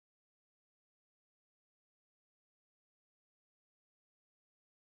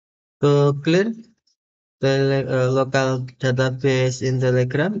To clear local database in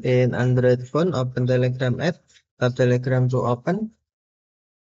Telegram in Android phone, open Telegram app, tap Telegram to open,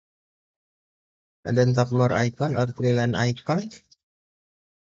 and then tap more icon or three line icon,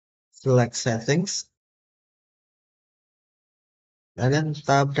 select settings, and then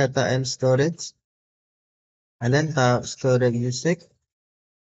tap data and storage, and then tap storage music,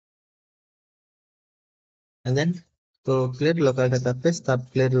 and then to clear local database, tap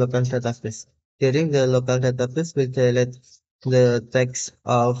clear local database. Clearing the local database will delete the text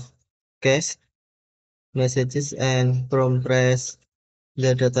of cache messages and compress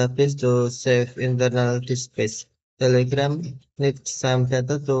the database to save internal disk space. Telegram needs some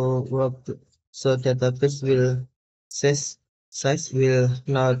data to work, so database will size will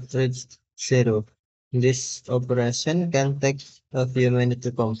not reach zero. This operation can take a few minutes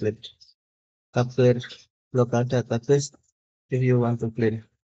to complete. Clear local database if you want to clear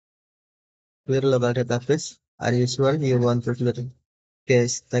local database. Are you sure you want to clear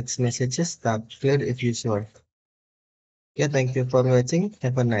cache text messages? Tap clear if you sure. Okay, thank you for watching.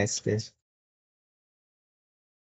 Have a nice day.